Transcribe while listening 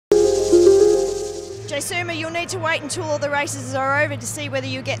Jaysuma, you'll need to wait until all the races are over to see whether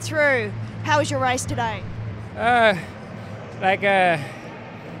you get through. How was your race today? I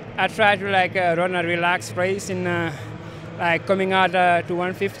tried to run a relaxed race in coming out to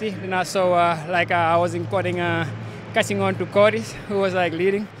 150. And also I was catching on to Curtis, who was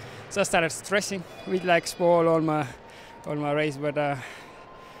leading. So I started stressing, which spoiled all my race. But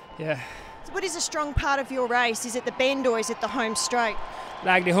yeah. So what is a strong part of your race? Is it the bend or is it the home straight?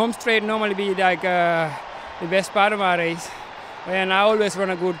 The home straight normally be the best part of my race, and I always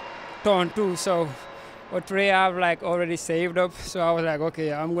run a good turn too. So, but today I've already saved up, so I was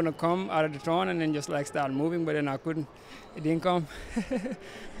okay, I'm gonna come out of the turn and then just start moving, but then I couldn't. It didn't come.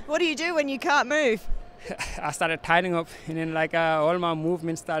 What do you do when you can't move? I started tightening up, and then all my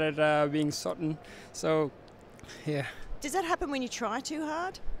movements started being sudden. So, yeah. Does that happen when you try too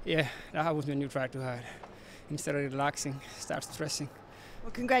hard? Yeah, that happens when you try too hard. Instead of relaxing, start stressing. Well,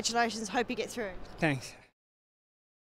 congratulations. Hope you get through. Thanks.